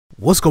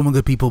What's going on,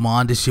 good people,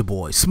 man? This your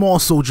boy Small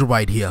Soldier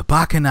right here,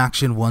 back in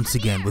action once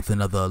again with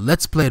another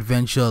Let's Play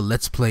adventure,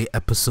 Let's Play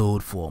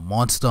episode for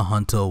Monster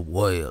Hunter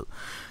World.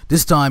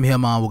 This time here,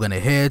 man, we're gonna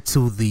head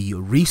to the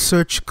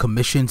Research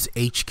Commission's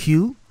HQ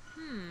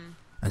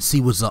and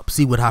see what's up,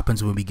 see what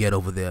happens when we get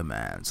over there,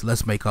 man. So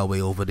let's make our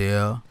way over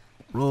there.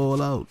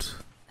 Roll out.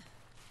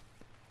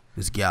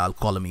 This gal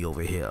calling me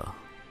over here.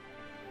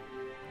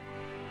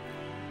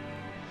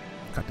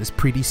 Got this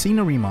pretty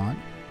scenery, man.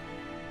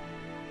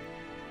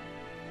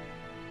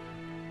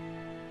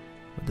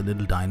 The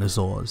little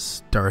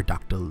dinosaurs,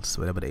 pterodactyls,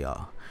 whatever they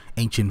are,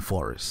 ancient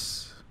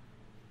forests.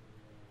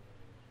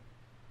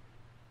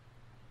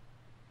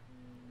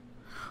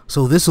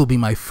 So this will be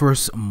my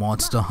first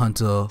Monster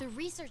Hunter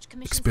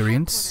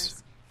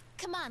experience.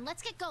 Come on,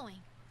 let's get going.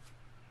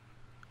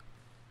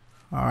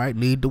 Alright,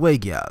 lead the way,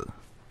 gal.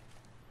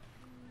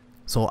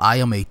 So I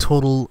am a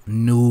total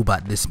noob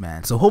at this,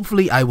 man. So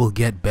hopefully I will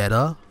get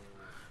better.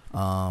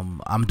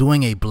 I'm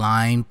doing a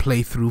blind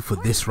playthrough for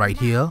this right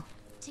here.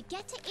 To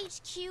get to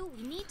HQ,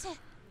 we need to...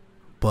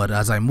 But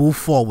as I move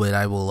forward,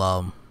 I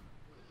will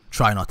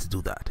try not to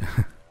do that.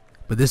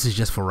 But this is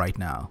just for right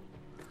now.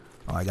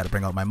 Oh, I gotta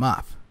bring out my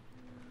map.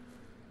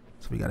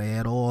 So we gotta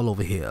head all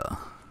over here.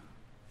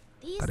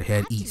 Gotta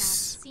head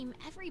east. Seem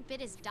every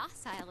bit as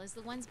docile as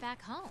the ones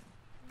back home.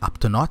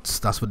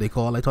 Optonauts, that's what they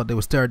call. I thought they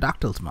was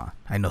pterodactyls, man.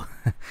 I know.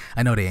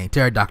 I know they ain't.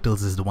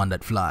 Pterodactyls is the one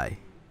that fly.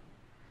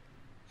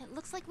 It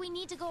looks like we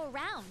need to go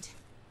around.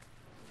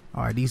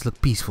 Alright, these look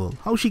peaceful.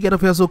 How she get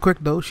up here so quick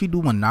though? She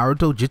doing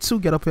Naruto Jitsu.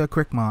 Get up here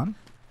quick, man.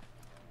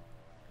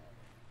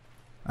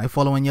 I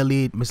following your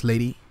lead, Miss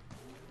Lady.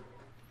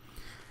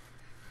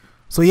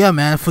 So yeah,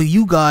 man, for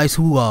you guys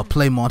who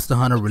play Monster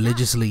Hunter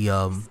religiously,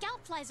 Scout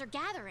flies are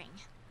gathering.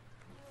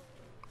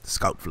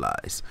 Scout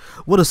flies.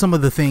 What are some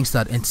of the things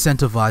that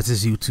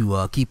incentivizes you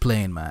to keep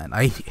playing, man?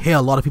 I hear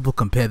a lot of people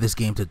compare this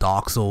game to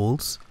Dark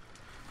Souls.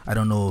 I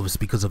don't know if it's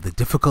because of the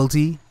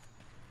difficulty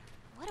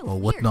or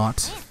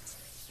whatnot.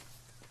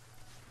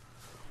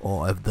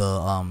 Or if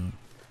the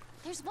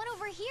There's one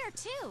over here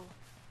too.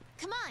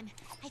 Come on,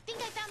 I think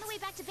I found the way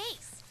back to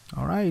base.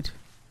 Alright.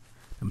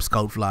 Them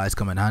scout flies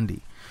come in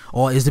handy.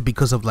 Or is it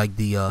because of like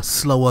the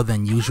slower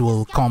than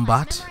usual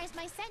combat? Memorized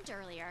my scent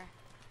earlier.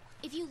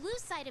 If you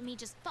lose sight of me,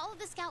 just follow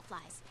the scout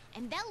flies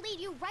and they'll lead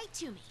you right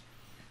to me.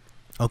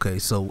 Okay,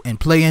 so in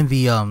playing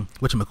the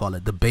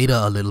whatchamacallit, the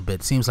beta a little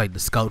bit, seems like the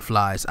scout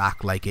flies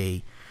act like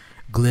a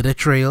glitter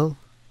trail,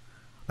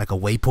 like a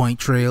waypoint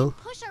trail.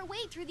 Push our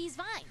way through these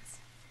vines.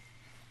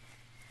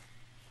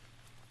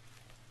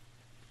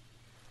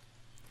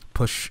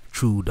 Push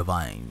through the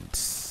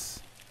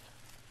vines.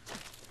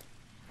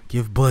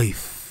 Give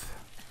birth.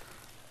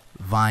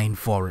 Vine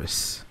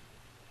forest.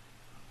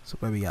 So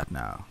where we at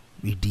now?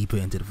 We deeper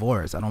into the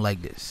forest. I don't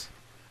like this.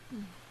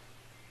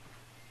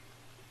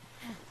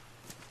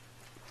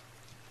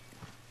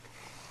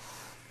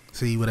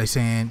 See what I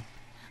saying?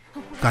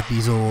 Got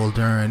these old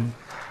darn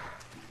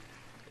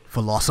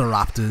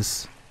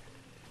velociraptors.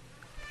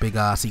 Big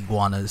ass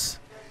iguanas.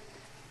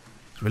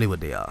 It's really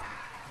what they are.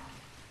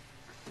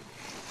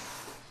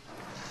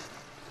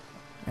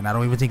 And I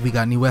don't even think we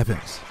got any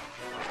weapons.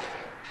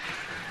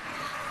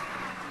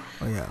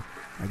 Oh yeah,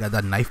 I got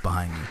that knife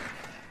behind me.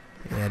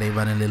 Yeah, they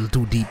running a little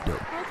too deep though.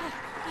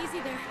 Okay, easy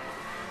there.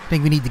 I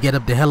think we need to get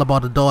up the hell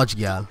about the dodge,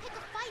 gal. Pick a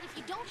fight if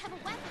you don't have a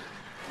weapon.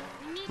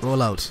 We need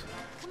Roll out.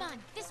 Come on,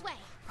 this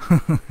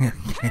way.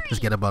 Let's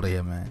get up out of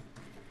here, man.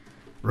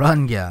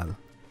 Run, gal.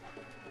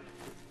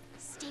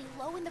 Stay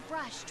low in the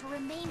brush to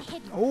remain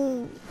hidden.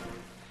 Oh.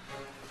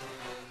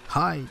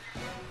 Hi.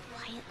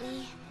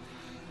 Quietly.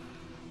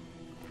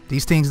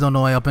 These things don't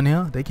know I up in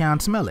here. They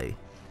can't smell it.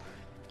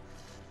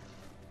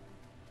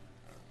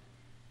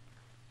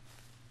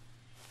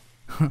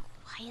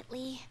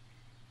 Quietly.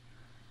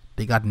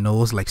 They got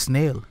nose like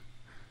snail.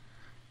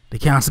 They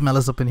can't smell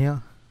us up in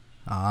here.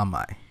 Ah,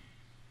 my.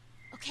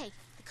 Okay,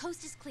 the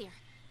coast is clear.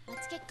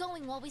 Let's get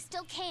going while we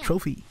still can.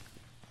 Trophy.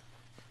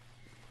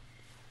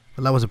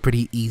 Well, that was a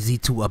pretty easy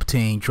to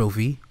obtain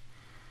trophy.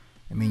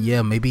 I mean,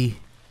 yeah, maybe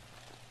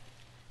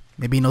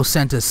no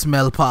scent of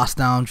smell passed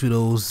down through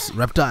those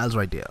reptiles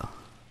right there.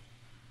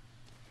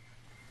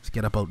 Let's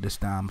get up out this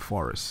damn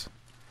forest.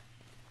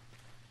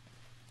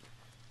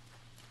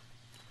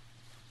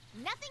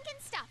 Nothing can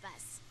stop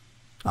us.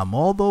 I'm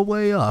all the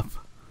way up.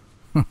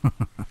 Dun,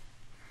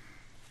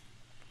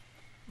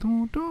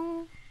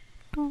 dun,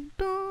 dun,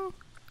 dun.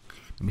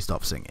 Let me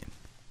stop singing.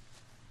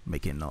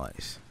 Making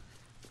noise.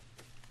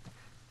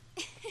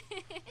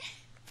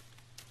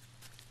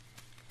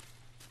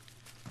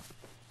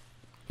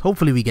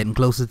 Hopefully we're getting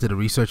closer to the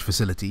research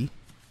facility.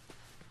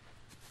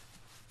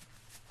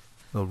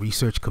 Or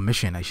research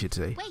commission, I should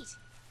say. Wait,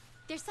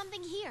 there's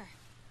something here.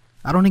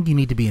 I don't think you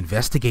need to be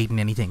investigating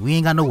anything. We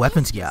ain't got no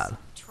weapons, gal.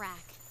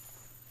 Track.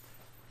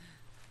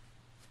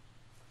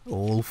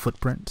 Old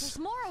footprints. There's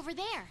more over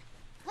there.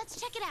 Let's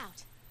check it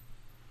out.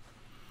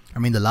 I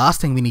mean, the last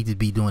thing we need to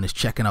be doing is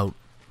checking out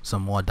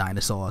some more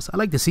dinosaurs. I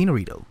like the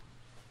scenery though.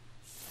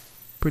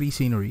 Pretty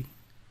scenery.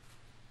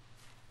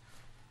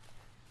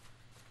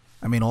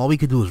 I mean, all we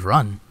could do is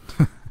run.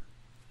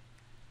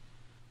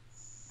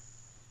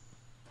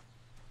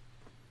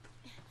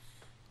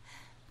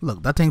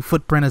 Look, that thing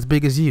footprint as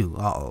big as you.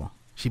 Uh-oh.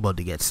 She about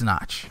to get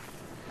snatched.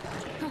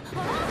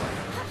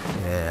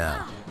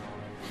 Yeah.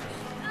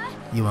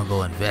 You wanna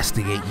go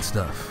investigate and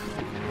stuff.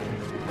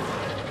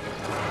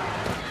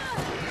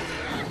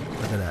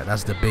 Look at that.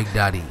 That's the big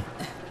daddy.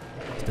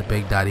 It's the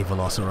big daddy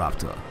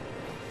Velociraptor.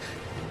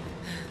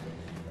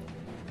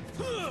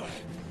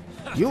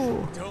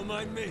 Yo. Don't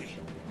mind me.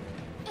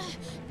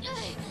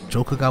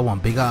 Joker got one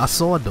big ass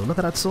sword though. Look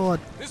at that sword.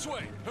 This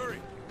way. Hurry.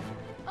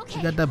 Okay.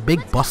 He got that big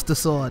let's buster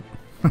sword.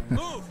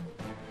 Move.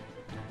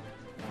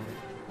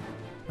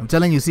 I'm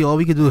telling you, see, all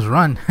we can do is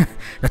run.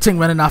 That thing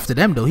running after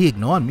them though, he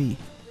ignored me.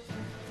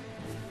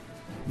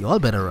 You all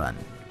better run.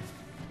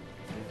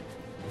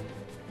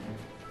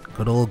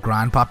 Good old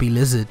Grandpappy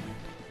Lizard.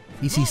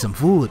 He sees some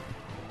food.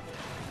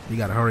 We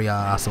gotta hurry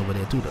our ass over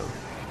there too though.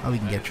 How we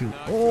can get through.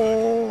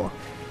 Oh,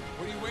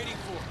 What are you waiting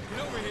for?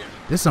 Get over here.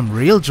 there's some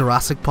real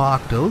Jurassic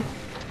Park though.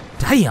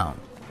 Damn.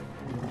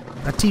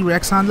 That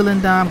T-Rex handling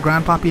damn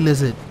Grandpappy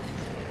Lizard.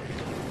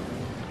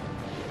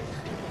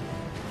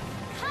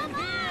 Come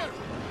on.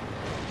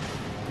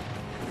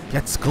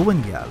 Gets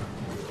going, gal.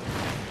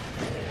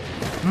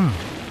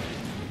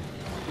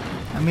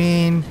 I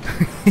mean,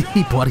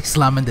 he body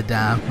slamming the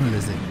damn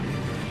lizard.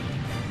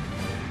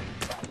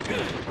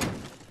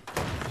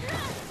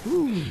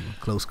 Ooh,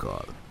 close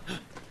call.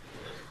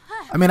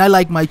 I mean, I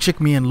like my chick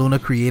me and Luna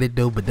created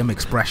though, but them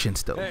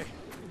expressions though. Hey,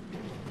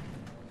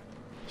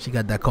 She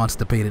got that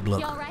constipated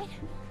look. You all right?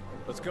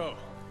 let's go.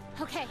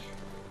 Okay.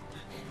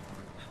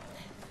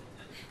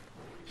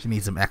 She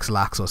needs some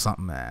X-Lax or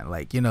something, man.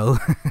 Like, you know,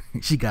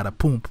 she got a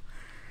poop.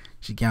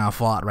 She can't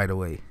fart right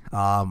away.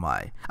 Oh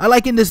my. I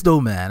liking this though,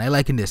 man. I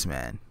liking this,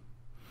 man.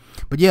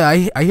 But yeah,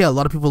 I hear a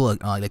lot of people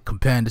like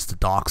comparing this to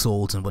Dark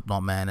Souls and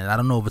whatnot, man. And I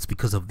don't know if it's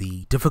because of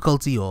the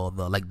difficulty or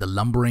the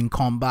lumbering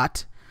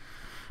combat.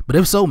 But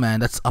if so, man,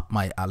 that's up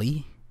my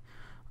alley.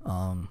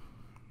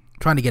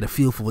 Trying to get a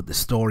feel for what the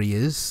story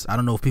is. I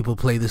don't know if people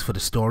play this for the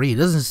story. It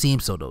doesn't seem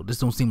so though. This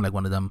don't seem like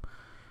one of them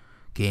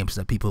games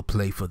that people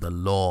play for the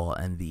lore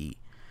and the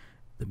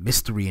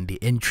mystery and the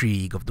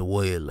intrigue of the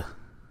world.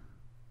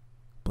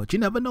 But you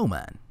never know,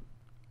 man.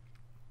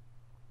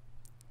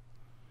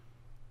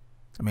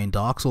 I mean,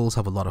 Dark Souls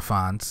have a lot of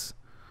fans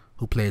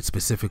who play it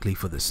specifically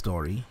for the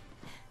story.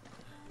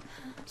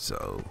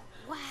 So,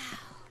 Wow.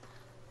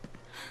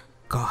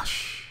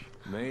 gosh.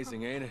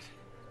 Amazing, ain't it?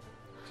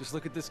 Just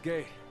look at this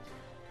gate.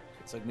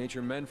 It's like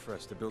nature meant for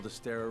us to build a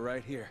stair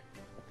right here.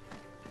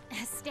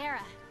 Astera.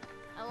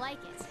 I like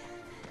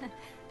it.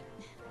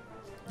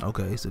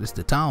 Okay, so this is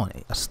the town,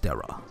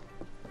 Astera.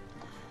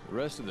 The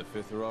rest of the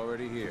fifth are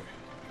already here.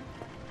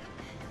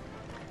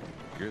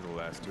 You're the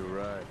last to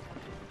arrive.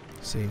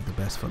 Save the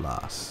best for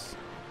last.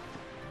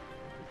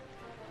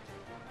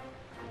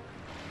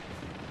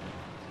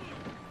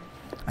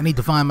 I need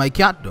to find my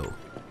cat though.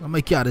 Well,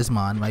 my cat is,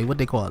 man. My, what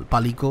they call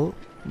Palico.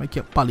 My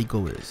cat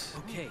Palico is.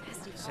 Okay,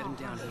 set him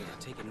down here.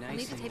 Take it I'll nice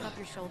need to and tape up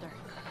your shoulder.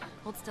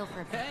 Hold still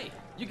for a bit. Hey,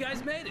 you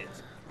guys made it.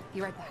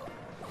 Be right back.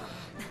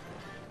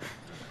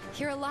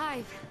 You're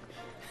alive.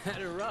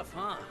 Had it rough,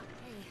 huh?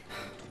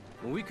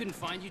 When we couldn't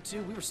find you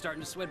two, we were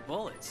starting to sweat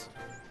bullets.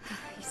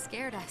 You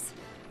scared us.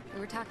 We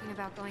were talking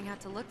about going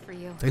out to look for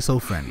you. They so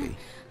friendly.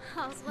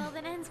 All's well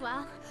that ends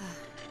well.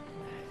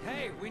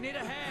 Hey, we need a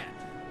hand.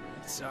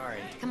 Sorry.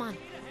 Come on.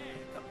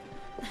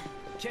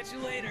 Catch you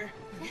later.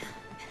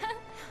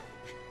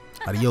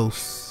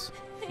 Adios.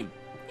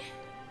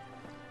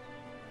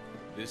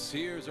 This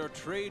here's our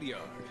trade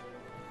yard.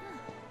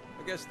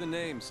 I guess the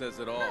name says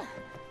it all.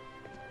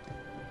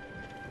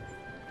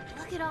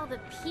 Look at all the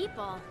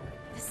people.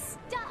 The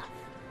stuff.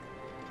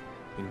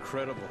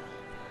 Incredible,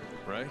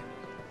 right?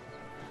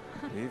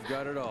 We've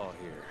got it all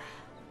here.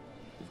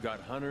 We've got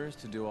hunters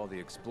to do all the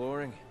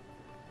exploring,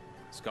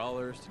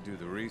 scholars to do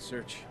the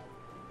research,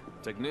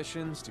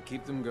 technicians to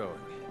keep them going.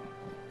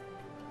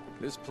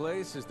 This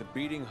place is the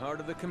beating heart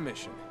of the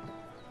Commission.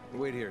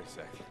 Wait here a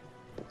sec.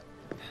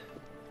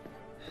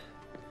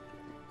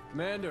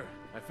 Commander,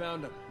 I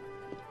found him.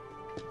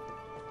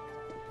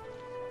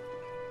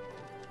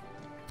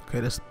 Okay,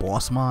 this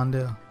boss man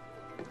there.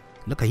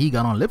 Look, he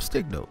got on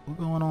lipstick though. What's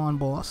going on,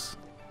 boss?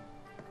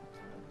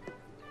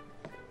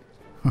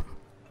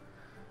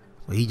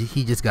 Well, he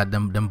just got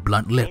them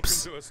blunt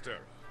lips.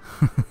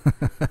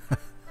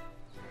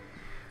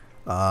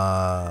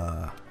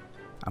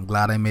 I'm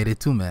glad I made it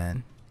too,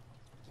 man.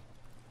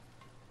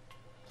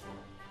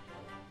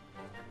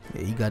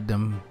 Yeah, he got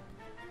them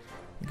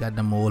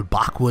old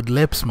backward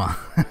lips, man.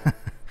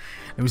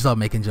 Let me stop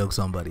making jokes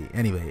on buddy.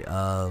 Anyway,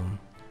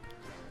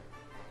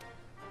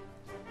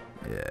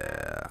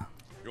 yeah.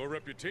 Your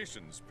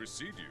reputations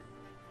precede you.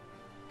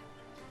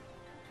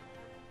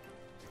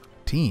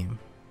 Team.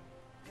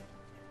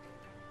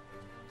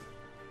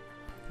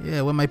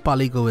 Yeah, where my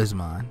Palico is,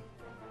 man.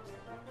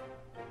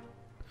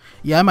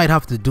 Yeah, I might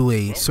have to do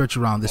a search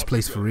around this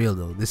place for real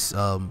though. This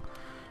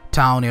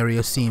town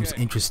area seems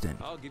Okay, interesting.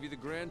 I'll give you the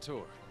grand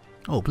tour.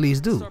 Oh, please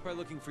do. Start by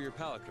looking for your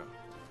Palico.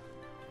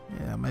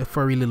 Yeah, my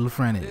furry little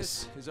friend is.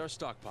 This is our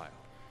stockpile.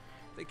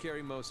 They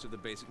carry most of the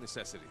basic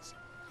necessities.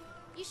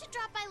 You should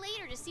drop by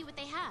later to see what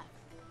they have.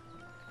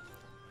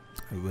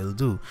 I will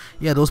do.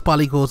 Yeah, those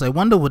polycodes, I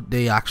wonder what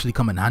they actually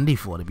come in handy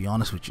for, to be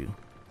honest with you.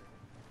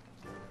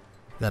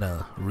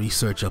 Gotta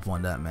research up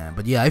on that, man.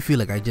 But yeah, I feel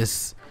like I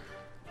just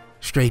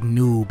straight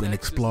noob in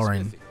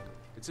exploring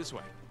It's this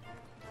way.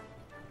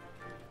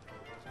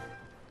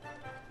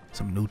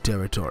 some new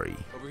territory.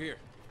 Over here.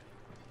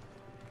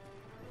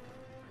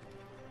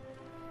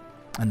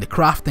 And the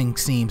crafting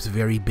seems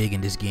very big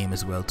in this game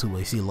as well too.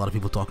 I see a lot of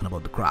people talking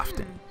about the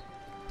crafting.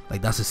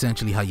 Like that's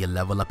essentially how you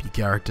level up your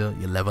character,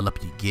 you level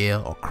up your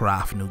gear or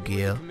craft new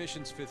gear. The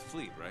Commission's 5th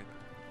Fleet, right?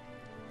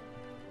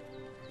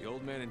 The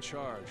old man in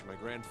charge, my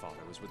grandfather,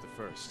 was with the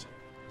 1st.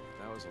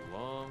 That was a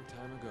long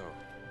time ago.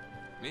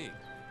 Me?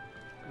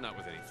 I'm not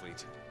with any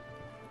fleet.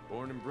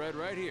 Born and bred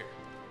right here.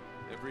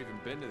 Never even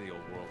been to the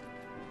old world.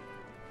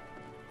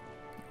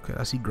 Okay,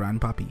 I see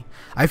Grandpappy.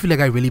 I feel like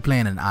I really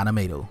playing an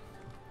anime though.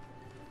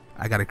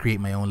 I gotta create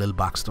my own little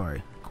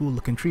backstory. Cool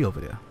looking tree over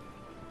there.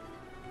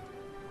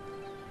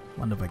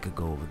 Wonder if I could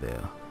go over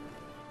there.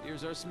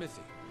 Here's our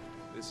smithy.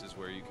 This is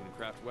where you can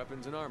craft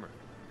weapons and armor.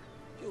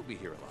 You'll be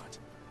here a lot.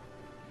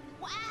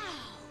 Wow!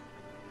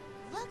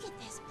 Look at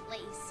this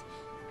place.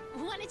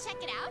 Want to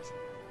check it out?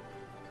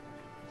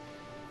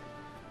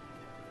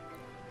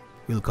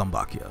 We'll come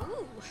back here.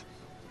 Ooh,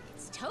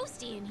 it's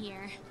toasty in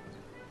here.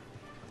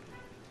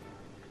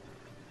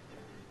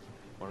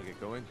 Want to get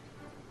going?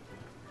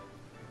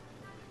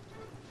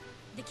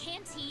 The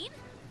canteen?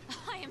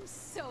 I am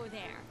so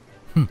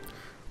there.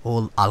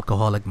 Old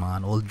alcoholic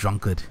man, old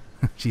drunkard.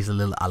 She's a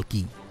little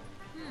alky.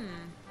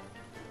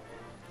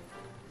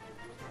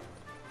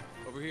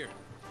 Over here.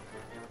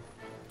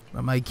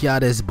 Where my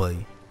cat is,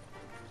 boy?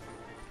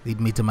 Lead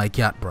me to my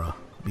cat, bro.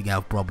 We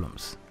have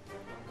problems.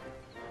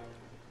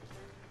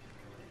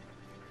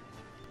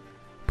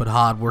 Put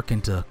hard work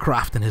into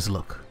crafting his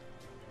look.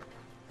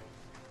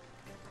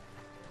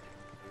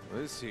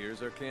 This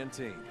here's our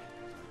canteen.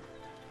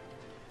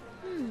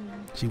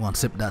 She wants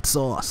to sip that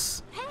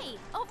sauce. Hey,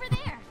 over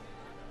there.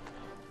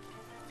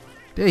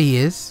 There he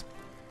is.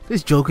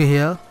 This Joker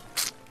here.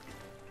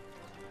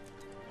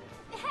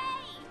 Hey,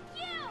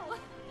 you!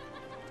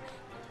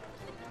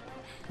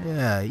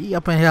 Yeah, he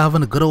up in here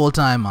having a good old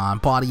time, man.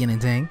 Partying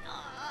and thing.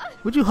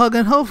 What you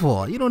hugging her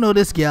for? You don't know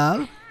this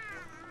gal.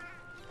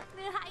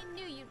 I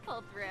knew you'd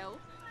pull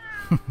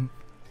through.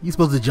 You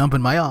supposed to jump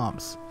in my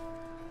arms.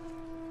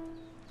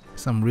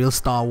 Some real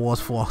Star Wars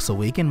Force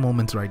Awaken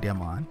moments right there,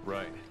 man.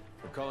 Right.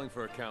 We're calling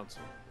for a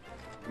council.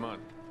 Come on.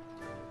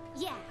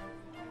 Yeah.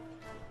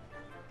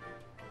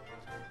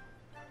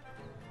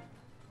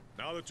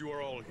 Now that you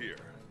are all here,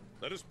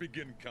 let us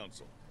begin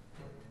council.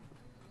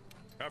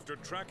 After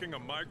tracking a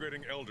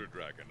migrating Elder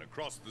Dragon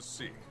across the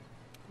sea,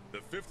 the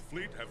 5th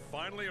Fleet have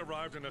finally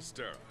arrived in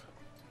Astera.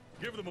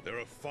 Give them they're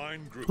a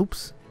fine group.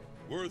 Oops.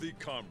 Worthy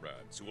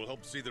comrades who will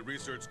help see the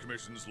Research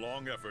Commission's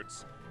long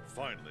efforts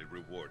finally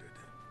rewarded.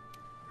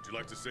 Would you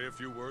like to say a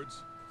few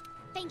words?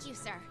 Thank you,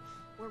 sir.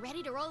 We're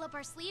ready to roll up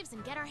our sleeves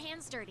and get our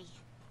hands dirty.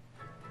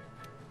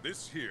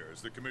 This here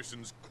is the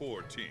Commission's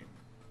core team.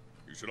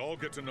 You should all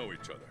get to know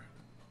each other.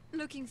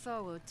 Looking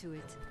forward to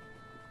it.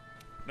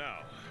 Now,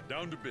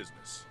 down to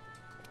business.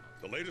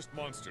 The latest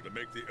monster to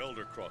make the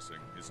Elder Crossing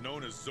is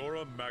known as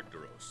Zora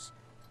Magdaros,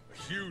 a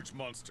huge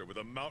monster with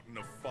a mountain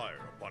of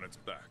fire upon its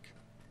back.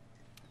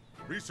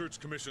 Research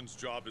Commission's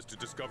job is to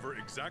discover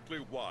exactly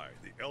why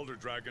the Elder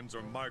Dragons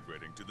are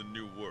migrating to the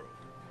New World.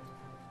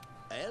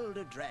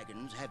 Elder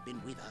dragons have been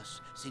with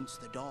us since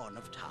the dawn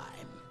of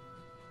time.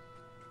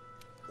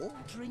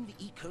 Altering the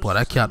ecosystem. Boy,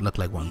 that cat look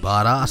like one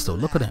badass though.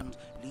 Look at him.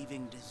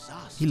 Leaving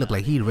disaster. He look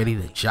like he ready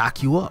to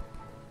jack you up.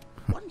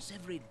 Once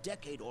every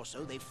decade or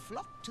so, they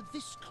flock to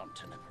this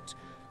continent.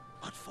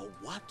 But for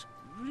what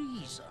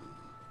reason?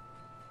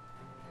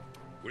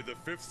 With the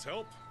Fifth's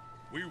help,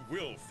 we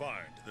will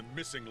find the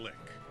missing link.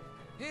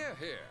 Here,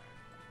 here.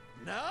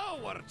 Now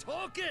we're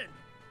talking!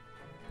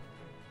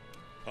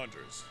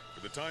 Hunters, for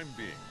the time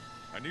being,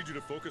 I need you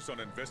to focus on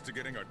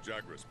investigating our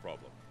Jagras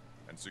problem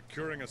and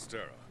securing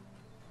Astera.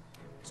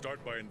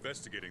 Start by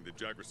investigating the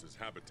Jagras'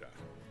 habitat.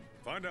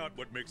 Find out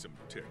what makes them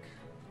tick,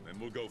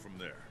 and we'll go from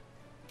there.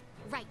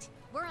 Right.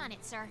 We're on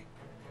it, sir.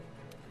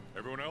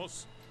 Everyone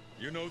else,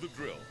 you know the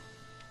drill.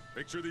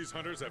 Make sure these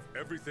hunters have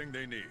everything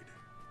they need.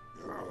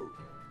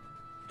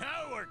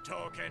 Now we're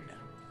talking!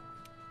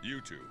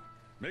 You two,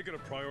 make it a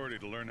priority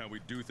to learn how we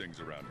do things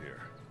around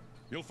here.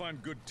 You'll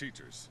find good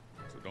teachers,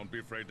 so don't be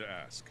afraid to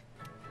ask.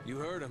 You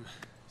heard him.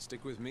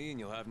 Stick with me and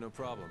you'll have no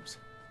problems.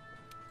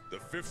 The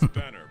Fifth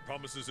Banner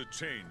promises a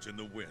change in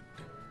the wind.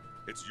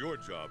 It's your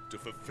job to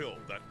fulfill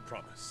that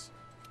promise.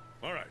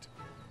 All right,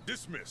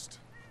 dismissed.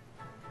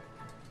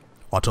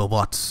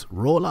 Autobots,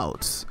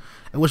 rollouts.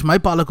 I wish my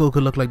Palico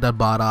could look like that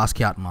badass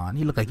cat, man.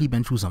 He look like he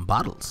been through some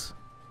battles.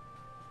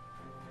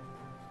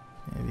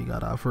 Yeah, we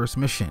got our first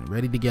mission,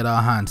 ready to get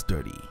our hands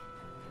dirty.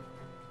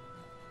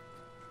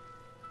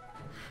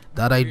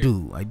 That I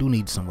do. I do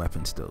need some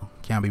weapons though.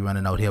 Can't be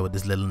running out here with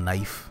this little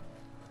knife.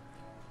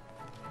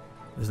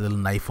 This little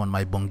knife on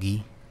my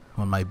bungie,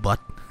 on my butt.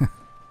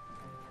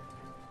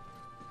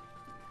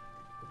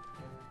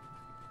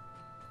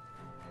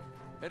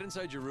 Head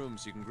inside your room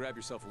so you can grab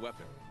yourself a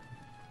weapon.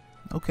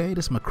 Okay,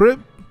 this is my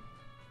crib.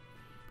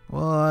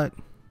 What?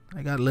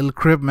 I got a little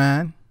crib,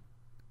 man.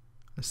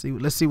 Let's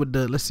see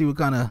what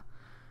kind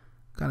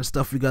of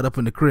stuff we got up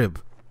in the crib.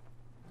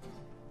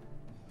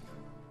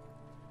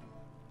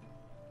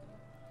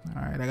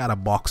 All right, I got a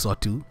box or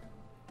two.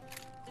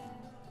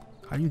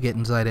 How you get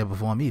inside there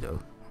before me though?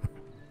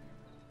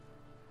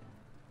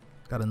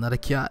 Got another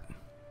cat.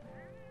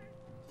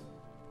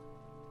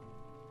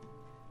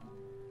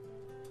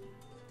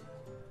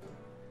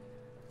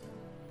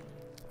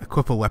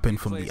 Equip a weapon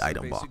from the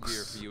item Basic gear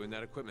box. for you in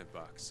that equipment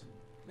box.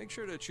 Make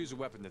sure to choose a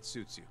weapon that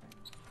suits you.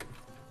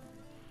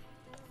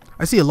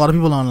 I see a lot of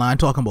people online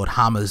talking about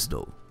hammers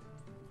though.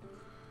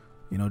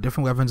 You know,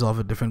 different weapons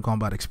offer different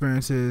combat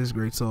experiences.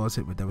 Great swords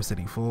hit with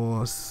devastating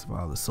force,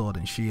 while the sword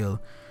and shield.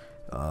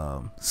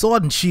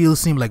 Sword and shield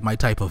seem like my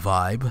type of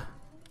vibe.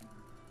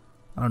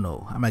 I don't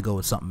know. I might go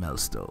with something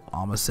else though.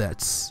 Armor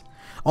sets.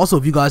 Also,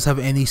 if you guys have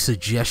any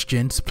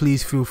suggestions,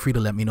 please feel free to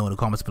let me know in the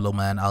comments below,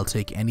 man. I'll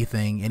take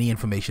anything, any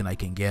information I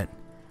can get.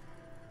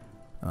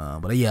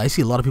 But yeah, I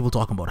see a lot of people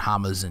talking about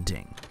hammers and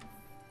things.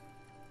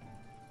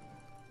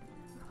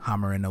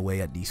 Hammering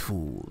away at these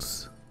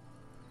fools.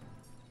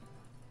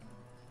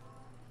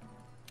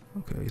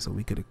 Okay, so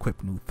we could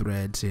equip new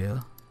threads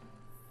here.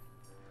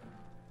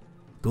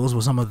 Those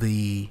were some of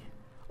the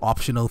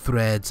optional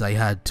threads I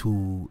had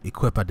to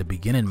equip at the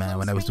beginning, man,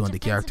 when I was doing the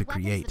character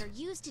create. That are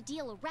used to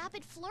deal a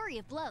rapid flurry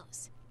of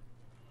blows.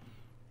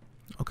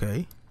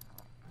 Okay.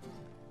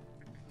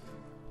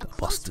 A The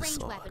Buster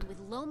close-range Sword. weapon with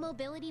low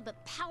mobility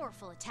but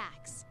powerful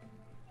attacks.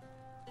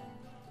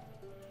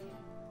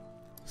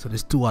 So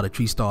there's 2 out of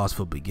 3 stars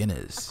for A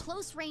beginners.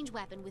 close-range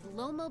weapon with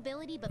low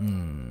mobility but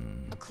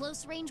a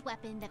close-range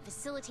weapon that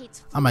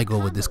facilitates. I might go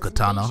with this combos and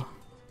katana. evasion.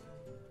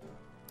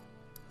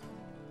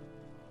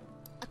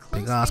 A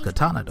Big ass close-range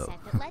katana weapon though.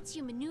 set that lets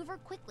you maneuver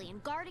quickly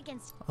and guard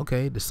against.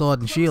 Okay, the sword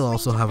and shield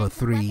also have a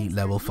Close-range 3 defensive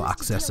level weapons for are used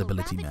to deal a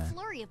accessibility, rapid man.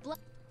 flurry of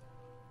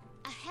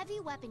a heavy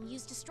weapon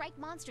used to strike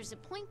monsters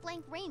at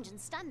point-blank range and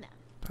stun them.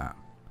 Ah,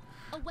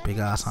 A weapon Big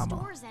ass that hammer.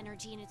 stores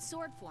energy in its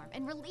sword form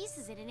and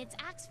releases it in its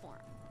axe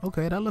form.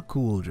 okay, that look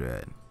cool,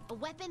 Dread. A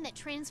weapon that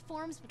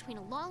transforms between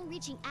a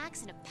long-reaching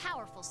axe and a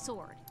powerful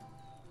sword.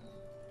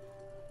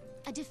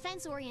 A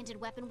defense-oriented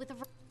weapon with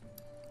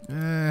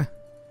a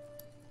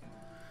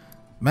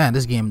Man,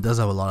 this game does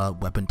have a lot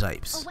of weapon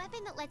types.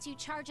 weapon that lets you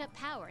charge up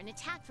power and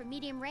attack from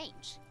medium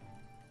range.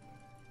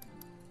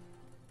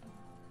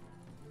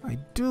 I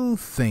do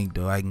think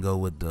though I can go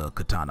with the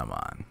katana,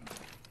 man.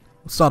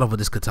 Let's start off with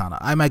this katana.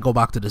 I might go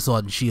back to the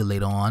sword and shield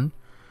later on,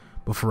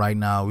 but for right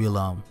now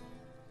we'll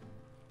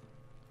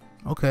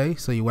okay,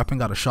 so your weapon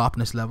got a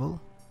sharpness level.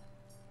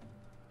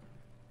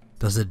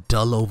 Does it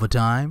dull over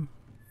time?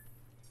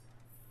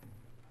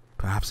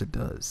 Perhaps it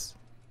does.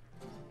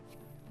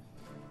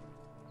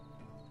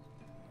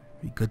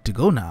 We good to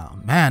go now.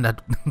 Man,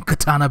 that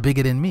katana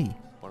bigger than me.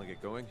 Want to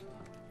get going?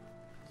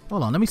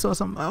 Hold on, let me saw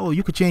something. Oh,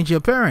 you could change your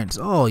appearance.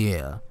 Oh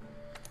yeah.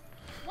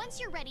 Once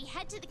you're ready,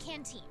 head to the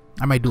canteen.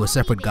 I might do I'll a be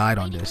separate there guide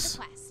on ready for this. the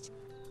quest.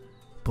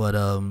 But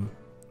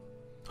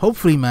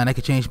hopefully, man, I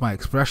can change my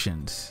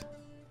expressions.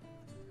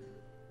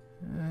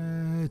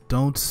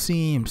 Don't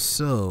seem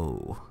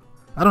so.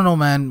 I don't know,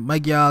 man. My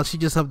gal, she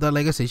just have that,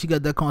 like I said, she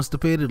got that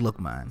constipated look,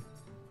 man.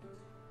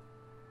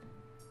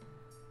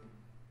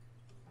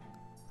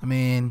 I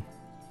mean,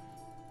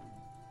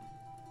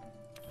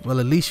 well,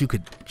 at least you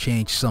could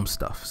change some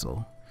stuff.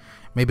 So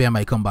maybe I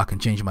might come back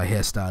and change my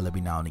hairstyle every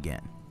now and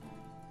again.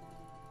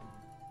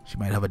 She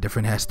might have a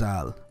different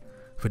hairstyle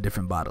for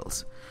different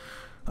battles.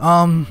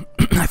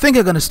 I think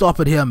I'm gonna stop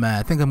it here, man.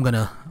 I think I'm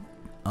gonna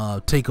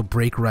take a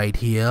break right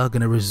here.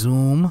 Gonna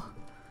resume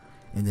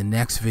in the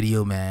next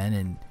video, man,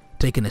 and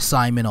take an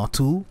assignment or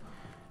 2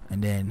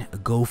 and then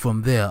go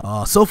from there.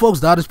 So folks,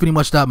 that is pretty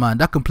much that, man.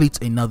 That completes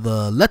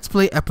another Let's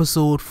Play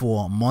episode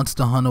for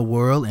Monster Hunter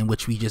World, in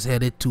which we just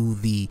headed to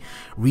the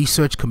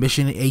Research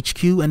Commission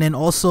HQ and then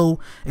also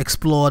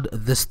explored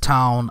this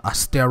town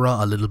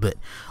Astera a little bit.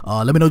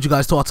 Let me know what you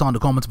guys thoughts on in the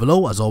comments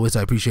below. As always,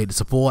 I appreciate the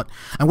support,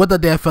 and with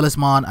that there, fellas,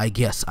 man, I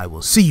guess I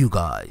will see you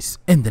guys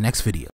in the next video.